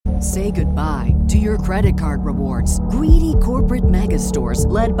Say goodbye to your credit card rewards. Greedy corporate mega stores,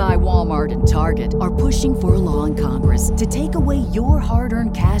 led by Walmart and Target, are pushing for a law in Congress to take away your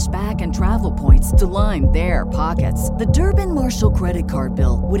hard-earned cash back and travel points to line their pockets. The Durbin-Marshall credit card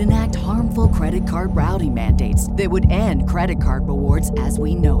bill would enact harmful credit card routing mandates that would end credit card rewards as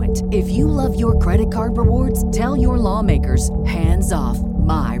we know it. If you love your credit card rewards, tell your lawmakers, hands off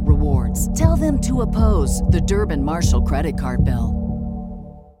my rewards. Tell them to oppose the Durbin-Marshall credit card bill.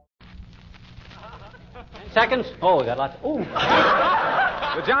 Seconds? Oh, we got lots. Ooh.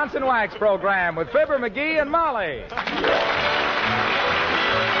 The Johnson Wax Program with Fibber, McGee, and Molly.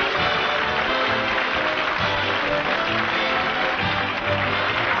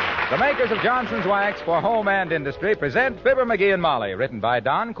 The makers of Johnson's Wax for Home and Industry present Fibber, McGee, and Molly, written by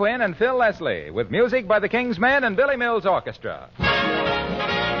Don Quinn and Phil Leslie, with music by the King's Men and Billy Mills Orchestra.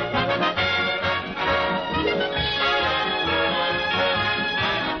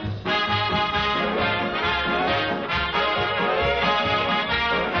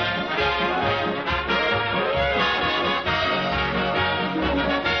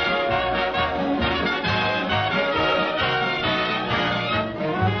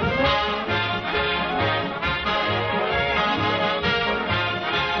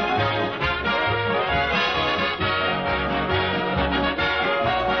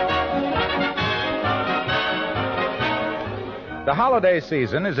 The holiday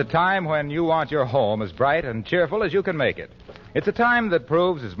season is a time when you want your home as bright and cheerful as you can make it. It's a time that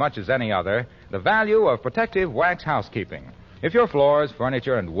proves, as much as any other, the value of protective wax housekeeping. If your floors,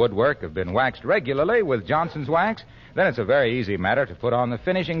 furniture, and woodwork have been waxed regularly with Johnson's Wax, then it's a very easy matter to put on the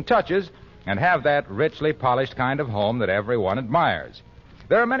finishing touches and have that richly polished kind of home that everyone admires.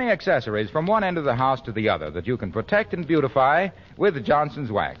 There are many accessories from one end of the house to the other that you can protect and beautify with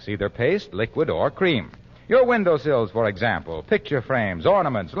Johnson's Wax, either paste, liquid, or cream. Your windowsills, for example, picture frames,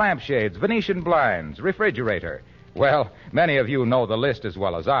 ornaments, lampshades, Venetian blinds, refrigerator. Well, many of you know the list as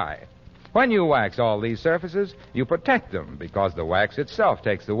well as I. When you wax all these surfaces, you protect them because the wax itself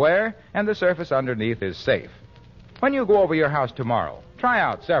takes the wear and the surface underneath is safe. When you go over your house tomorrow, try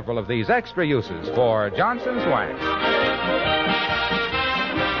out several of these extra uses for Johnson's Wax.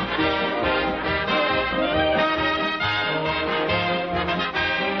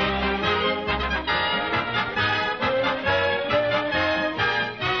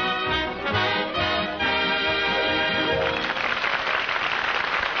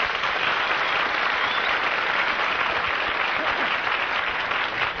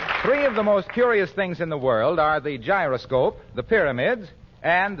 3 of the most curious things in the world are the gyroscope, the pyramids,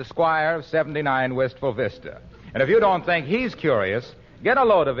 and the Squire of 79 Wistful Vista. And if you don't think he's curious, get a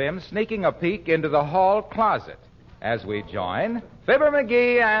load of him sneaking a peek into the hall closet as we join Fibber,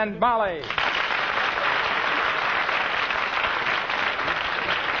 McGee, and Molly.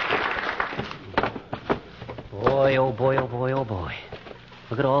 Boy, oh boy, oh boy, oh boy.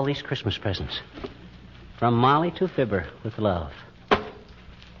 Look at all these Christmas presents. From Molly to Fibber with love.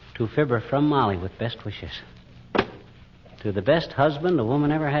 To Fibber from Molly with best wishes. To the best husband a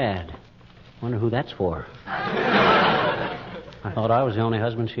woman ever had. Wonder who that's for. I thought I was the only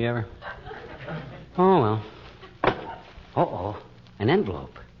husband she ever... Oh, well. Uh-oh. An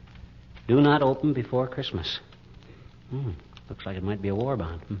envelope. Do not open before Christmas. Looks like it might be a war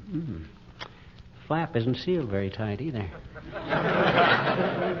bond. Flap isn't sealed very tight either.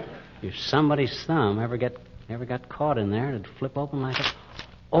 If somebody's thumb ever got caught in there, it'd flip open like a...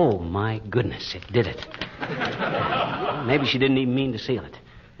 Oh, my goodness, it did it. Maybe she didn't even mean to seal it.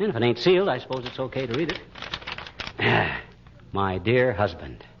 And if it ain't sealed, I suppose it's okay to read it. My dear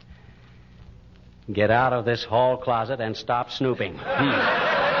husband, get out of this hall closet and stop snooping.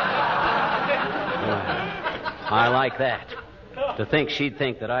 I like that. To think she'd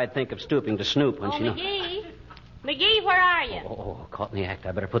think that I'd think of stooping to snoop when she knows. McGee? McGee, where are you? Oh, caught in the act.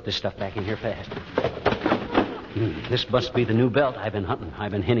 I better put this stuff back in here fast. This must be the new belt I've been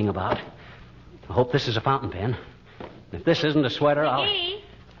hinting about. I hope this is a fountain pen. If this isn't a sweater, McGee,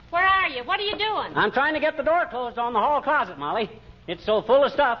 where are you? What are you doing? I'm trying to get the door closed on the hall closet, Molly. It's so full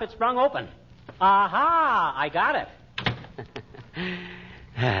of stuff, it's sprung open. Aha! I got it.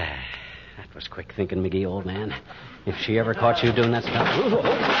 That was quick thinking, McGee, old man. If she ever caught you doing that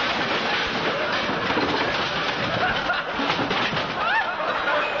stuff...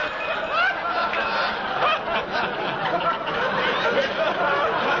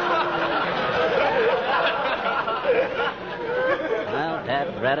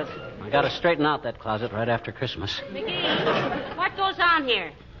 Read it. I got to straighten out that closet right after Christmas. McGee, what goes on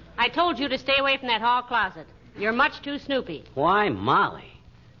here? I told you to stay away from that hall closet. You're much too snoopy. Why, Molly,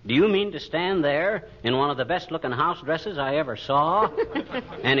 Do you mean to stand there in one of the best-looking house dresses I ever saw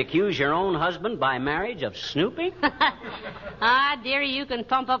and accuse your own husband by marriage of snooping? Ah, dearie, you can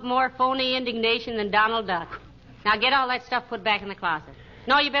pump up more phony indignation than Donald Duck. Now get all that stuff put back in the closet.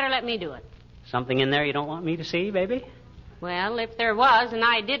 No, you better let me do it. Something in there you don't want me to see, baby? Well, if there was and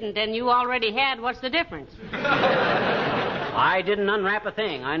I didn't and you already had, what's the difference? I didn't unwrap a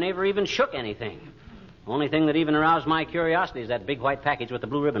thing. I never even shook anything. Only thing that even aroused my curiosity is that big white package with the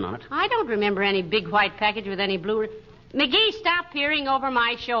blue ribbon on it. I don't remember any big white package with any blue... McGee, stop peering over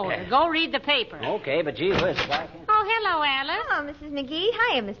my shoulder. Go read the paper. Okay, but gee whiz, if I can... Oh, hello, Alice. Hello, Mrs. McGee.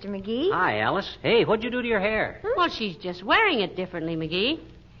 Hiya, Mr. McGee. Hi, Alice. Hey, what'd you do to your hair? Well, she's just wearing it differently, McGee.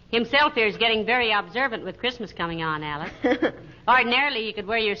 Himself here's getting very observant with Christmas coming on, Alice. Ordinarily, you could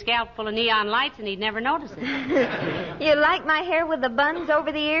wear your scalp full of neon lights and he'd never notice it. You like my hair with the buns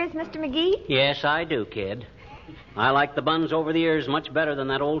over the ears, Mr. McGee? Yes, I do, kid. I like the buns over the ears much better than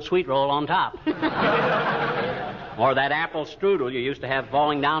that old sweet roll on top. Or that apple strudel you used to have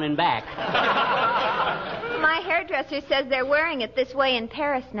falling down in back. My hairdresser says they're wearing it this way in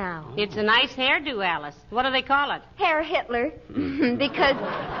Paris now. It's a nice hairdo, Alice. What do they call it? Hair Hitler.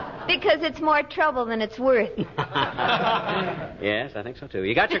 because it's more trouble than it's worth. Yes, I think so, too.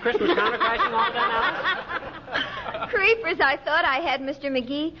 You got your Christmas counterfacing all done, Alice? Creepers, I thought I had, Mr.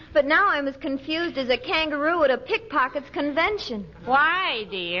 McGee, but now I'm as confused as a kangaroo at a pickpockets convention. Why,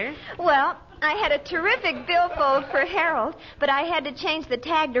 dear? Well, I had a terrific billfold for Harold, but I had to change the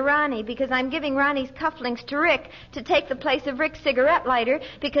tag to Ronnie because I'm giving Ronnie's cufflinks to Rick to take the place of Rick's cigarette lighter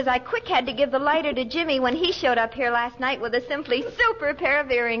because I quick had to give the lighter to Jimmy when he showed up here last night with a simply super pair of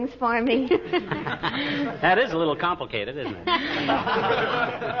earrings for me. That is a little complicated, isn't it?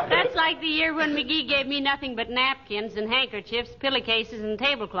 That's like the year when McGee gave me nothing but napkins and handkerchiefs, pillowcases, and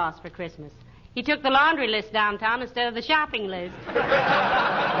tablecloths for Christmas. He took the laundry list downtown instead of the shopping list.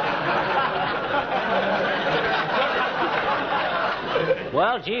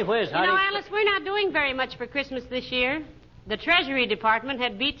 Well, gee whiz, how Alice, we're not doing very much for Christmas this year. The Treasury Department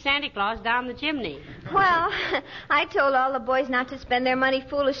had beat Santa Claus down the chimney. Well, I told all the boys not to spend their money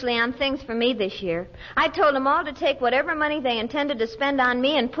foolishly on things for me this year. I told them all to take whatever money they intended to spend on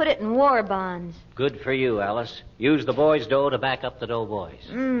me and put it in war bonds. Good for you, Alice. Use the boys' dough to back up the doughboys.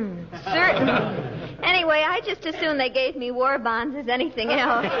 Certainly. Anyway, I just assumed they gave me war bonds as anything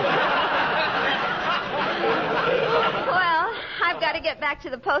else. Well, I've got to get back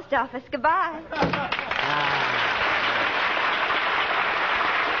to the post office. Goodbye.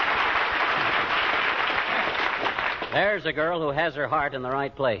 There's a girl who has her heart in the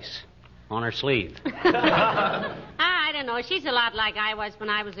right place. On her sleeve. I don't know. She's a lot like I was when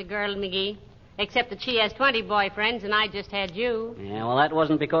I was a girl, McGee. Except that she has 20 boyfriends and I just had you. Yeah, well, that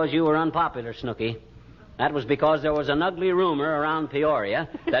wasn't because you were unpopular, Snooky. That was because there was an ugly rumor around Peoria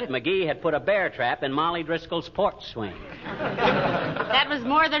that McGee had put a bear trap in Molly Driscoll's porch swing. That was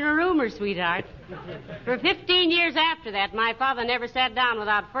more than a rumor, sweetheart. For 15 years after that, my father never sat down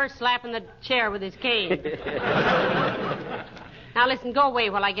without first slapping the chair with his cane. Now, listen, go away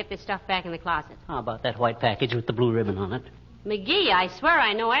while I get this stuff back in the closet. How about that white package with the blue ribbon on it? McGee, I swear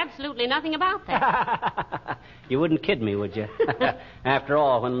I know absolutely nothing about that. You wouldn't kid me, would you? After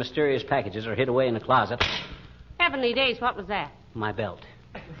all, when mysterious packages are hid away in a closet... Heavenly days, what was that? My belt.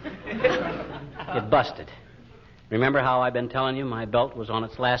 It busted. Remember how I've been telling you my belt was on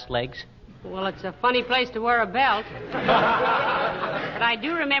its last legs? Well, it's a funny place to wear a belt. But I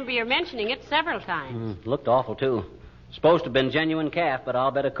do remember your mentioning it several times. Looked awful, too. Supposed to have been genuine calf, but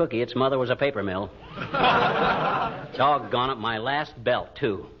I'll bet a cookie its mother was a paper mill. Doggone it, my last belt,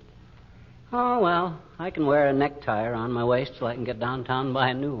 too. Oh, well, I can wear a necktie around my waist till I can get downtown and buy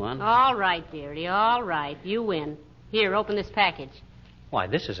a new one. All right, dearie, all right. You win. Here, open this package. Why,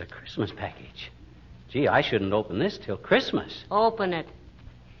 this is a Christmas package. Gee, I shouldn't open this till Christmas. Open it.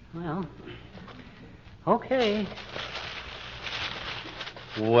 Well, okay.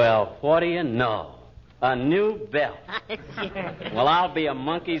 Well, what do you know? A new belt. Sure. Well, I'll be a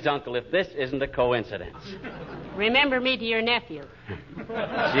monkey's uncle if this isn't a coincidence. Remember me to your nephew.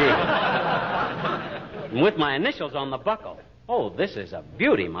 Gee. And with my initials on the buckle. Oh, this is a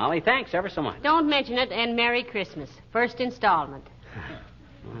beauty, Molly. Thanks ever so much. Don't mention it, and Merry Christmas. First installment.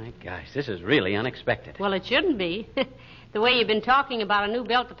 My gosh, this is really unexpected. Well, it shouldn't be. The way you've been talking about a new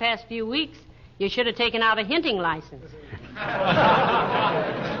belt the past few weeks, you should have taken out a hinting license.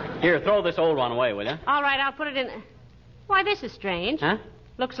 Here, throw this old one away, will you? All right, I'll put it in. Why, this is strange. Huh?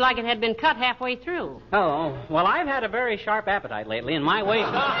 Looks like it had been cut halfway through. Oh, well, I've had a very sharp appetite lately, and my waist...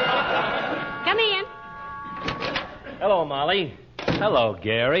 Come in. Hello, Molly. Hello,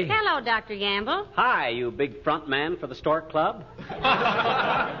 Gary. Hello, Dr. Gamble. Hi, you big front man for the Stork Club.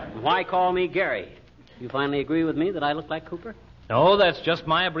 Why call me Gary? You finally agree with me that I look like Cooper? No, that's just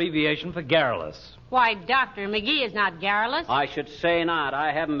my abbreviation for garrulous. Why, Dr. McGee is not garrulous. I should say not.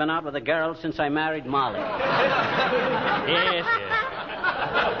 I haven't been out with a girl since I married Molly. Yes.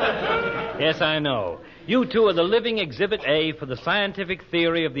 Yes, I know. You two are the living exhibit A for the scientific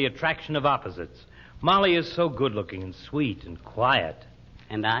theory of the attraction of opposites. Molly is so good-looking and sweet and quiet.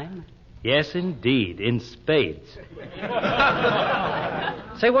 And I'm? Yes, indeed, in spades.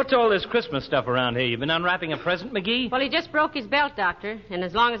 Say, what's all this Christmas stuff around here? You been unwrapping a present, McGee? Well, he just broke his belt, Doctor. And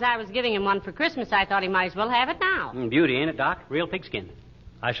as long as I was giving him one for Christmas, I thought he might as well have it now. Beauty, ain't it, Doc? Real pigskin.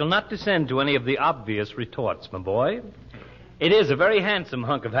 I shall not descend to any of the obvious retorts, my boy. It is a very handsome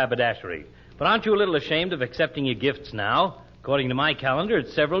hunk of haberdashery. But aren't you a little ashamed of accepting your gifts now? According to my calendar,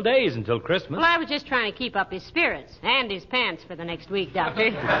 it's several days until Christmas. Well, I was just trying to keep up his spirits and his pants for the next week, Doctor.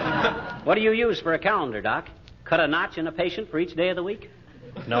 What do you use for a calendar, Doc? Cut a notch in a patient for each day of the week?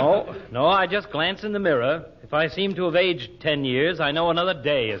 No, I just glance in the mirror. If I seem to have aged 10 years, I know another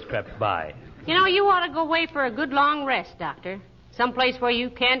day has crept by. You know, you ought to go away for a good long rest, Doctor. Someplace where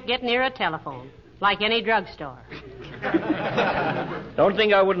you can't get near a telephone, like any drugstore. Don't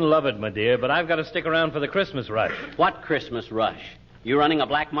think I wouldn't love it, my dear, but I've got to stick around for the Christmas rush. What Christmas rush? You running a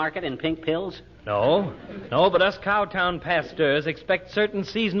black market in pink pills? No, but us Cowtown pasteurs expect certain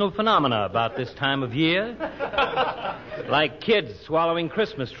seasonal phenomena about this time of year. Like kids swallowing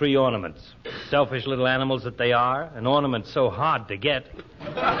Christmas tree ornaments. Selfish little animals that they are, and ornaments so hard to get.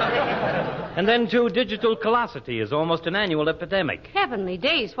 And then, too, digital callosity is almost an annual epidemic. Heavenly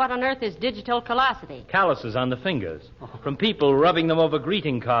days, what on earth is digital callosity? Calluses on the fingers. From people rubbing them over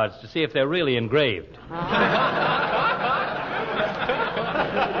greeting cards to see if they're really engraved.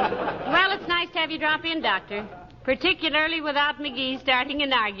 Well, it's nice to have you drop in, Doctor. Particularly without McGee starting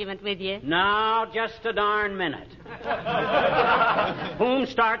an argument with you. No, just a darn minute. Whom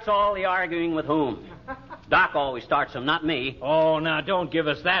starts all the arguing with whom? Doc always starts them, not me. Oh, now, don't give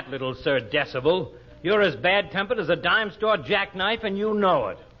us that, little Sir Decibel. You're as bad-tempered as a dime store jackknife, and you know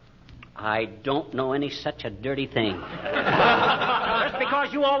it. I don't know any such a dirty thing. Just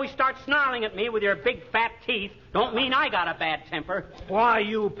because you always start snarling at me with your big fat teeth don't mean I got a bad temper. Why,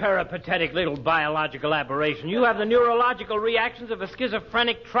 you peripatetic little biological aberration. You have the neurological reactions of a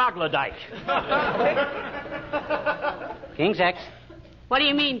schizophrenic troglodyte. King's X. What do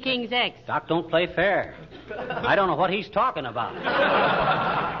you mean, King's X? Doc don't play fair. I don't know what he's talking about.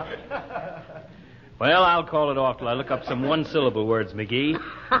 Well, I'll call it off till I look up some one-syllable words, McGee.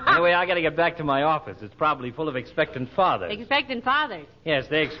 Anyway, I got to get back to my office. It's probably full of expectant fathers. Expectant fathers? Yes,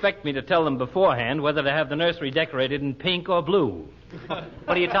 they expect me to tell them beforehand whether to have the nursery decorated in pink or blue.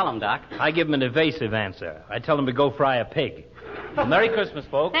 What do you tell them, Doc? I give them an evasive answer. I tell them to go fry a pig. Well, Merry Christmas,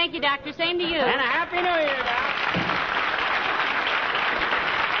 folks. Thank you, Doctor. Same to you. And a Happy New Year, Doc.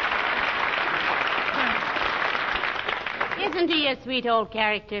 Isn't he a sweet old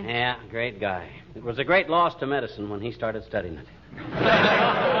character? Yeah, great guy. It was a great loss to medicine when he started studying it.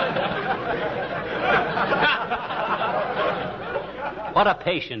 What a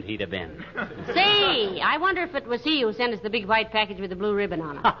patient he'd have been. Say, I wonder if it was he who sent us the big white package with the blue ribbon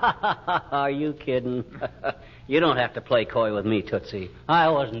on it. Are you kidding? You don't have to play coy with me, Tootsie. I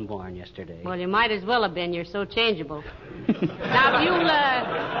wasn't born yesterday. Well, you might as well have been. You're so changeable. Now, if you'll,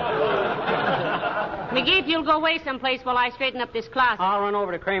 McGee, if you'll go away someplace while I straighten up this closet. I'll run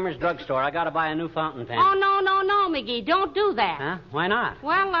over to Kramer's drugstore. I got to buy a new fountain pen. Oh, no, McGee. Don't do that. Huh? Why not?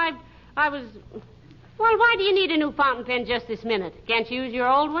 Well, I was... Well, why do you need a new fountain pen just this minute? Can't you use your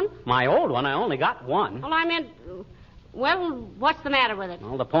old one? My old one? I only got one. Well, I meant... Well, what's the matter with it?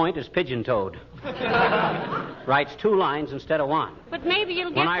 Well, the point is pigeon-toed. Writes 2 lines instead of 1. But maybe you'll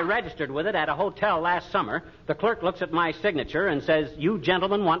get... When I registered with it at a hotel last summer, the clerk looks at my signature and says, "You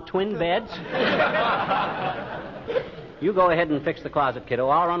gentlemen want twin beds?" You go ahead and fix the closet, kiddo.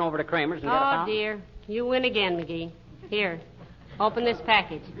 I'll run over to Kramer's and get a fountain. Oh, dear. You win again, McGee. Here, open this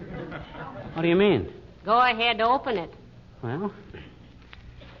package. What do you mean? Go ahead, open it. Well,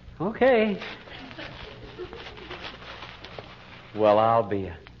 okay. Well, I'll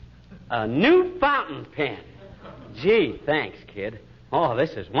be a new fountain pen. Gee, thanks, kid. Oh,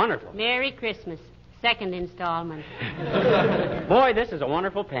 this is wonderful. Merry Christmas. 2nd installment. Boy, this is a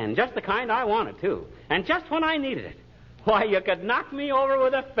wonderful pen. Just the kind I wanted, too. And just when I needed it. Why, you could knock me over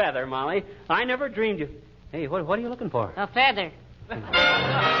with a feather, Molly. I never dreamed you... Hey, what are you looking for? A feather.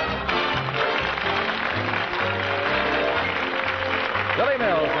 Billy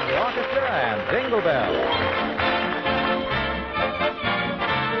Mills and the orchestra and Jingle Bells.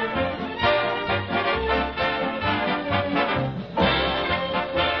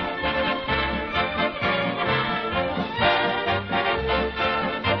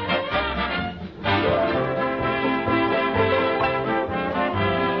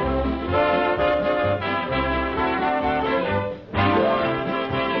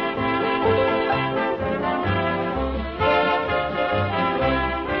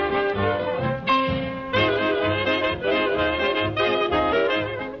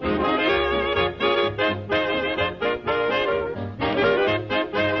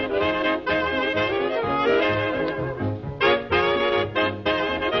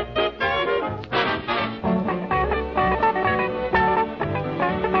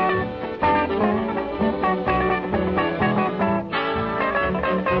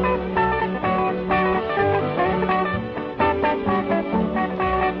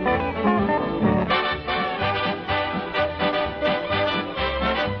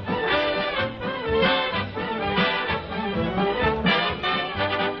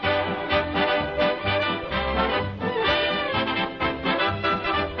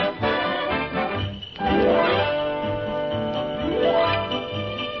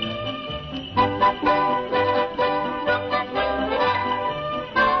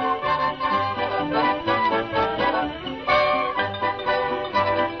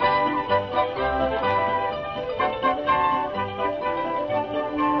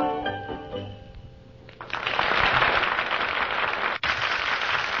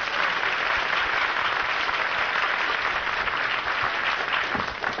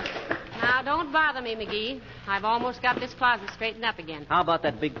 bother me, McGee. I've almost got this closet straightened up again. How about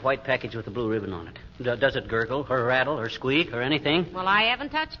that big white package with the blue ribbon on it? Does it gurgle or rattle or squeak or anything? Well, I haven't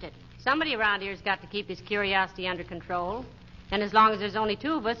touched it. Somebody around here's got to keep his curiosity under control. And as long as there's only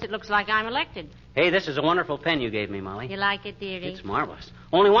two of us, it looks like I'm elected. Hey, this is a wonderful pen you gave me, Molly. You like it, dearie? It's marvelous.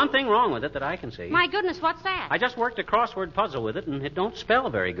 Only one thing wrong with it that I can see. My goodness, what's that? I just worked a crossword puzzle with it, and it don't spell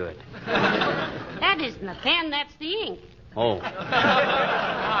very good. That isn't the pen, that's the ink. Oh.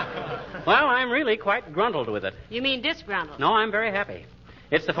 Well, I'm really quite gruntled with it. You mean disgruntled? No, I'm very happy.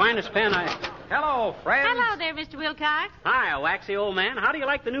 It's the finest pen I... Hello, friends. Hello there, Mr. Wilcox. Hi, waxy old man. How do you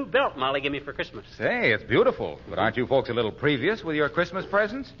like the new belt Molly gave me for Christmas? Say, it's beautiful. But aren't you folks a little previous with your Christmas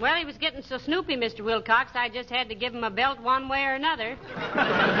presents? Well, he was getting so snoopy, Mr. Wilcox, I just had to give him a belt one way or another. So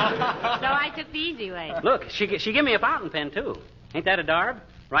I took the easy way. Look, she gave me a fountain pen, too. Ain't that a darb?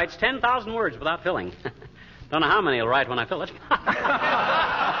 Writes 10,000 words without filling. Don't know how many he'll write when I fill it.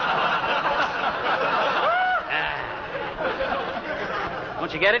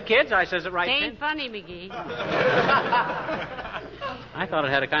 Don't you get it, kids? I says it right. Ain't funny, McGee. I thought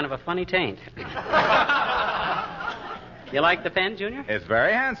it had a kind of a funny taint. You like the pen, Junior? It's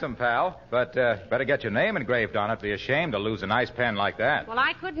very handsome, pal. But better get your name engraved on it. Be ashamed to lose a nice pen like that. Well,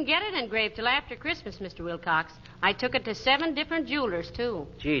 I couldn't get it engraved till after Christmas, Mr. Wilcox. I took it to 7 different jewelers, too.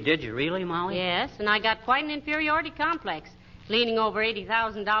 Gee, did you really, Molly? Yes, and I got quite an inferiority complex, leaning over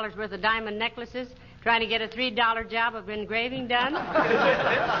 $80,000 worth of diamond necklaces, trying to get a $3 job of engraving done.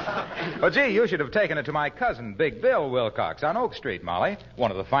 Well, gee, you should have taken it to my cousin, Big Bill Wilcox, on Oak Street, Molly.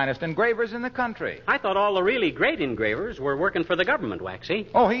 One of the finest engravers in the country. I thought all the really great engravers were working for the government, Waxy.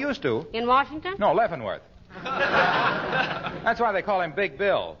 Oh, he used to. In Washington? No, Leavenworth. That's why they call him Big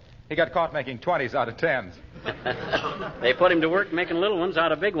Bill. He got caught making 20s out of 10s. They put him to work making little ones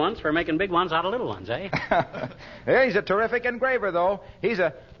out of big ones for making big ones out of little ones, eh? Yeah, he's a terrific engraver, though. He's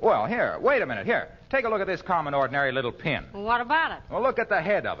a... Well, here, wait a minute. Here, take a look at this common, ordinary little pin. Well, what about it? Well, look at the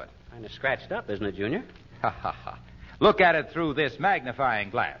head of it. Kind of scratched up, isn't it, Junior? Ha, ha, ha. Look at it through this magnifying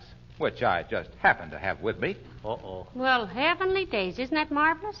glass, which I just happen to have with me. Uh-oh. Well, heavenly days, isn't that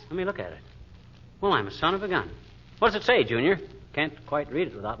marvelous? Let me look at it. Well, I'm a son of a gun. What does it say, Junior? Can't quite read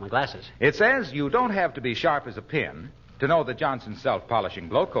it without my glasses. It says you don't have to be sharp as a pin to know that Johnson's self-polishing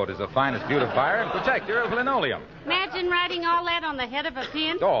glow coat is the finest beautifier and protector of linoleum. Imagine writing all that on the head of a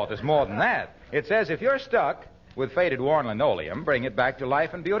pin. Oh, there's more than that. It says if you're stuck with faded, worn linoleum, bring it back to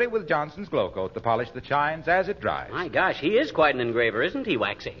life and beauty with Johnson's glow coat, the polish that shines as it dries. My gosh, he is quite an engraver, isn't he,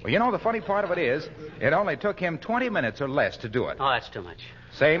 Waxy? Well, you know, the funny part of it is, it only took him 20 minutes or less to do it. Oh, that's too much.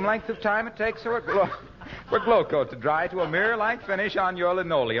 Same length of time it takes for glow coat to dry to a mirror-like finish on your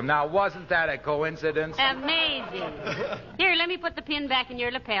linoleum. Now, wasn't that a coincidence? Amazing. Here, let me put the pin back in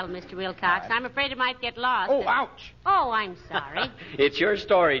your lapel, Mr. Wilcox. I'm afraid it might get lost. Oh, ouch. Oh, I'm sorry. It's your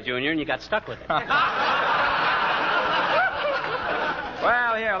story, Junior, and you got stuck with it.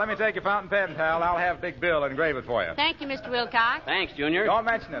 Well, here, let me take your fountain pen, pal. I'll have Big Bill engrave it for you. Thank you, Mr. Wilcox. Thanks, Junior. Don't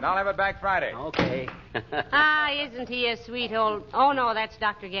mention it. I'll have it back Friday. Okay. Isn't he a sweet old... Oh, no, that's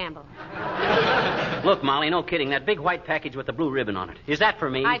Dr. Gamble. Look, Molly, no kidding. That big white package with the blue ribbon on it. Is that for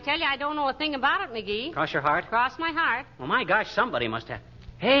me? I tell you, I don't know a thing about it, McGee. Cross your heart? Cross my heart. Well, my gosh, somebody must have...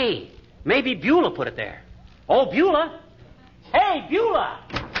 Hey, maybe Beulah put it there. Oh, Beulah. Hey, Beulah.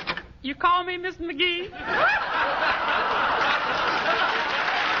 You call me Miss McGee?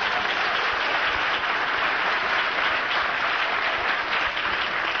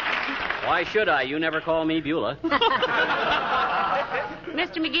 Why should I? You never call me Beulah.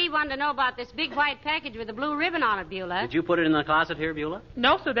 Mr. McGee wanted to know about this big white package with a blue ribbon on it, Beulah. Did you put it in the closet here, Beulah?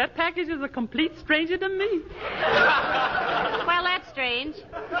 No, sir. That package is a complete stranger to me. Well, that's strange.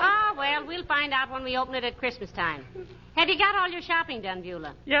 Oh, well, we'll find out when we open it at Christmas time. Have you got all your shopping done,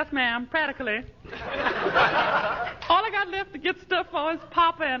 Beulah? Yes, ma'am, practically. All I got left to get stuff for is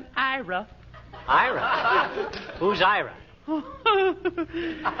Papa and Ira. Ira? Who's Ira?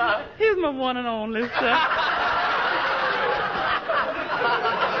 He's my one and only, sir.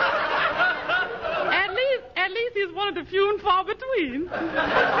 At least he's one of the few and far between.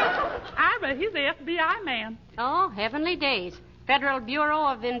 Ira, he's the FBI man. Oh, heavenly days. Federal Bureau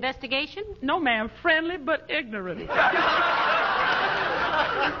of Investigation? No, ma'am, friendly but ignorant.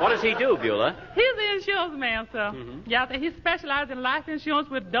 What does he do, Beulah? He's the insurance man, sir. Mm-hmm. Yeah, he specializes in life insurance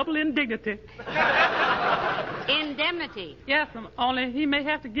with double indignity. Indemnity. Yes, only he may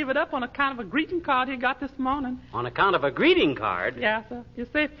have to give it up on account of a greeting card he got this morning. On account of a greeting card? Yeah, sir. You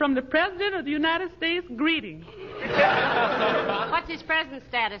say, from the President of the United States, greeting. What's his present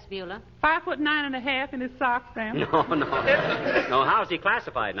status, Beulah? 5'9.5" in his socks, Sam. No. No, how's he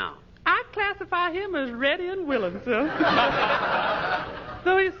classified now? I classify him as ready and willing, sir.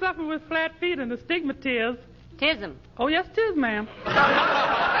 So he's suffering with flat feet and astigmatism. Tism. Oh, yes, 'tis, ma'am.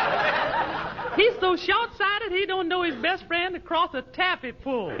 He's so short-sighted he don't know his best friend across a taffy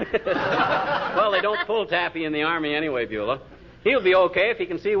pull. Well, they don't pull taffy in the Army anyway, Beulah. He'll be okay if he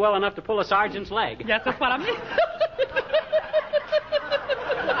can see well enough to pull a sergeant's leg. Yes, that's what I mean.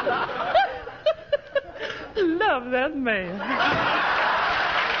 Love that man.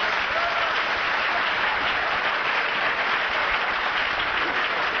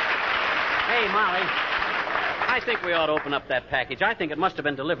 Hey, Molly. I think we ought to open up that package. I think it must have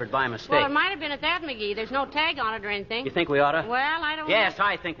been delivered by mistake. Well, it might have been at that, McGee. There's no tag on it or anything. You think we ought to? Well, I don't know. Yes,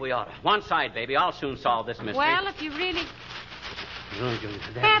 I think we ought to. One side, baby. I'll soon solve this mystery. Well, if you really...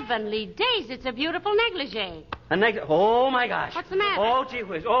 Heavenly days, it's a beautiful negligee. A negligee? Oh, my gosh. What's the matter? Oh, gee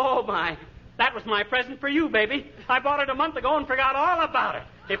whiz. Oh, my. That was my present for you, baby. I bought it a month ago and forgot all about it.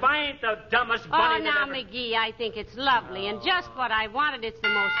 If I ain't the dumbest bunny now, that ever... McGee, I think it's lovely and just what I wanted. It's the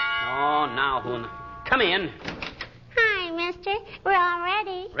most... Oh, now, who... Come in. Hi, mister. We're all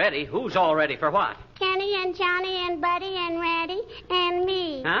ready. Ready? Who's all ready for what? Kenny and Johnny and Buddy and Reddy and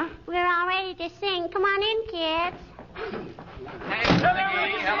me. Huh? We're all ready to sing. Come on in, kids.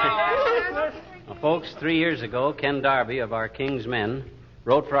 Well, folks, 3 years ago, Ken Darby of our King's Men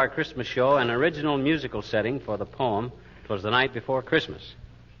wrote for our Christmas show an original musical setting for the poem, "'Twas the Night Before Christmas."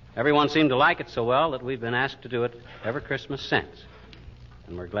 Everyone seemed to like it so well that we've been asked to do it every Christmas since.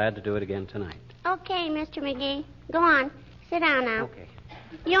 And we're glad to do it again tonight. Okay, Mr. McGee. Go on. Sit down now. Okay.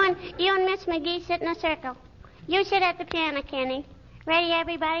 You and Miss McGee sit in a circle. You sit at the piano, Kenny. Ready,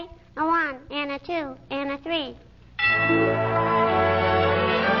 everybody? A 1 and a 2 and a 3.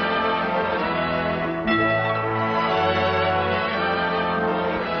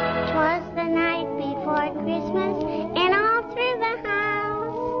 'Twas the night before Christmas, and all through the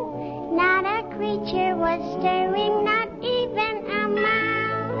house, not a creature was stirring, not even a mouse.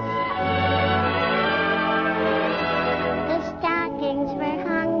 The stockings were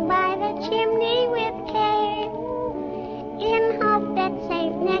hung by the chimney with care, in hope that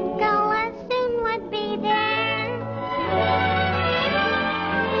St. Nicholas soon would be there.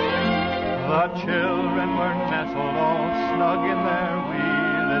 The children were nestled all snug in their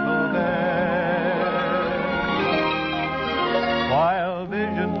wee little bed, while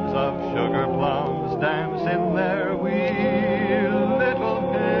visions of sugar plums dance in their wee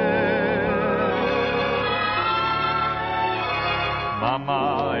little heads.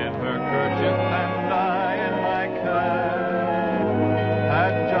 Mama in her kerchief and I in my cap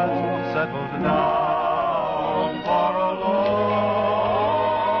had just settled down for a long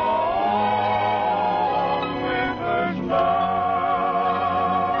winter's round.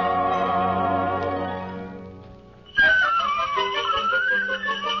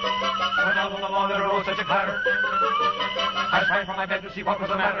 When out on the lawn there arose such a clatter, I sprang from my bed to see what was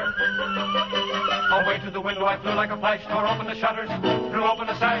the matter. Away to the window I flew like a flash, tore open the shutters, threw open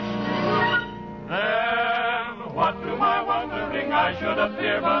the sash. Then, what to my wondering I should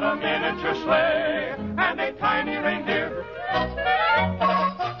appear but a miniature sleigh and a tiny reindeer,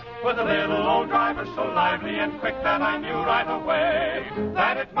 with a little old driver so lively and quick that I knew right away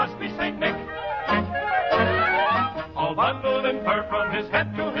that it must be St. Nick. All bundled in fur from his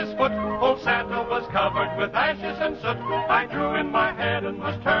head to his foot, old Santa was covered with ashes and soot. I drew in my head and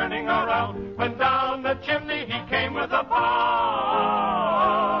was turning around when down the chimney he came with a bound.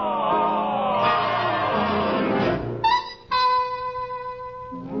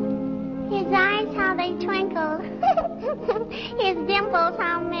 His eyes, how they twinkled. His dimples,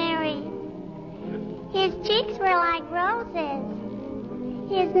 how merry. His cheeks were like roses.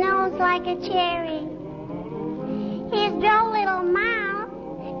 His nose like a cherry. His droll little mouth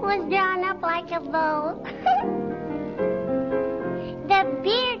was drawn up like a bow. The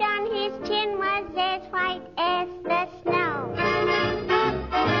beard on his chin was as white as the snow.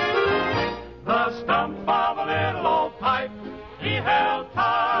 The stump of a little old pipe he held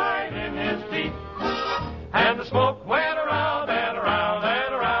tight in his teeth, and the smoke went around and around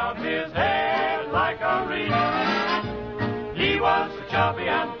and around his head like a wreath. He was so chubby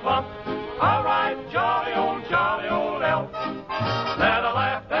and plump, a right jolly old elf. Then I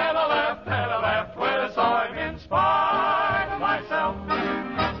laughed and I laughed and I laughed when I saw him in spite of myself.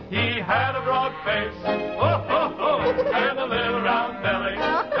 He had a broad face, and a little round belly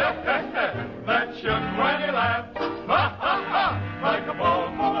that shook when he laughed, like a bowl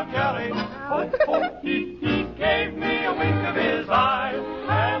full of jelly. He gave me a wink of his eye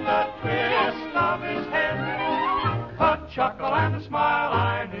and a twist of his head, a chuckle and a smile.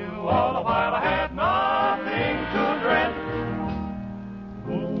 I knew all the while I had nothing to dread.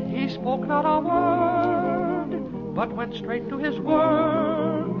 He spoke not a word, but went straight to his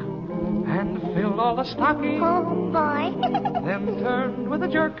work and filled all the stockings. Oh, boy. Then turned with a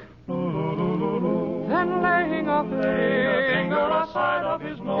jerk. Then laying a finger aside of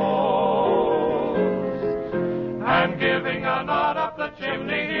his nose and giving a nod up the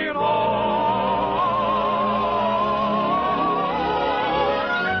chimney he rose.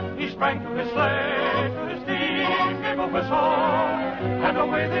 He sprang to his sleigh, to his team, gave a whistle, and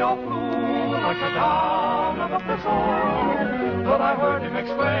away they all flew like the down of a thistle. But I heard him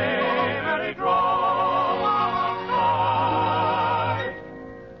exclaim, and he drove outside.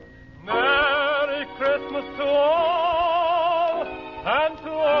 Merry Christmas to all, and to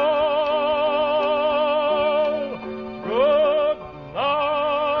all,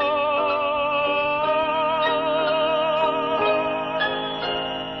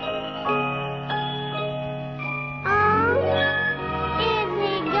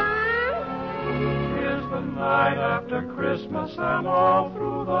 good night after Christmas and all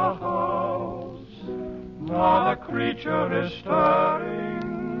through the house. Not a creature is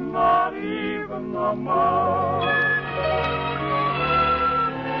stirring, not even the mouse.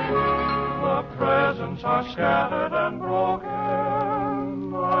 The presents are scattered and broken,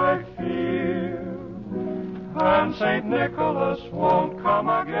 I fear, and St. Nicholas won't come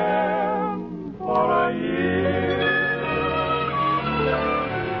again for a year.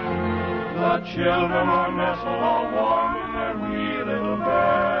 The children are nestled all warm in their wee little beds,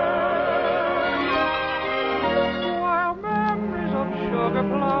 while memories of sugar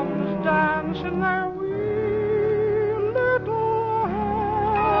plums dance in their wee little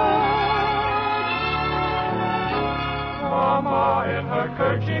heads. Mama in her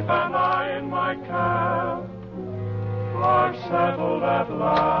kerchief and I in my cap are settled at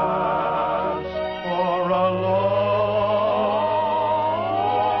last for a long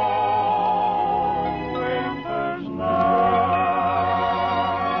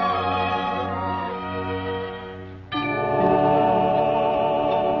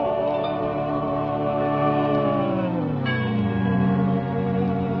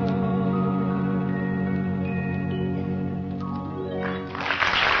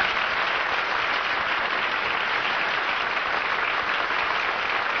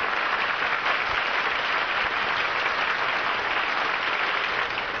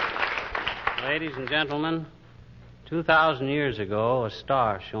Ladies and gentlemen, 2,000 years ago, a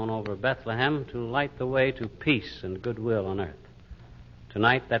star shone over Bethlehem to light the way to peace and goodwill on earth.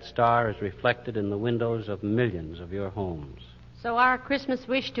 Tonight, that star is reflected in the windows of millions of your homes. So our Christmas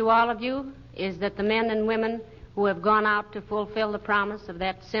wish to all of you is that the men and women who have gone out to fulfill the promise of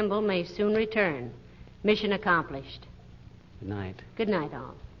that symbol may soon return. Mission accomplished. Good night. Good night,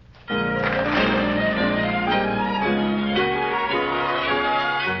 all.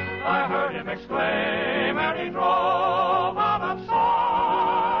 I heard him exclaim, and he drove out of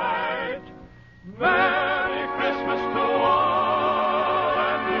sight. Merry Christmas to all,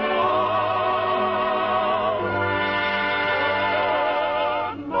 and to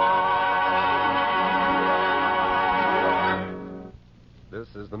all.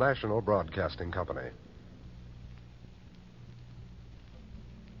 This is the National Broadcasting Company.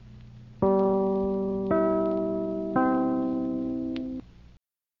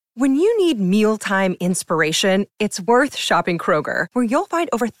 When you need mealtime inspiration, it's worth shopping Kroger, where you'll find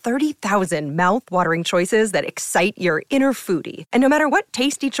over 30,000 mouth-watering choices that excite your inner foodie. And no matter what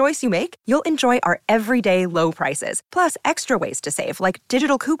tasty choice you make, you'll enjoy our everyday low prices, plus extra ways to save, like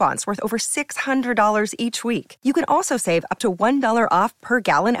digital coupons worth over $600 each week. You can also save up to $1 off per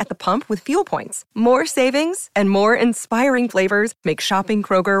gallon at the pump with fuel points. More savings and more inspiring flavors make shopping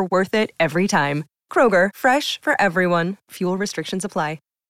Kroger worth it every time. Kroger, fresh for everyone. Fuel restrictions apply.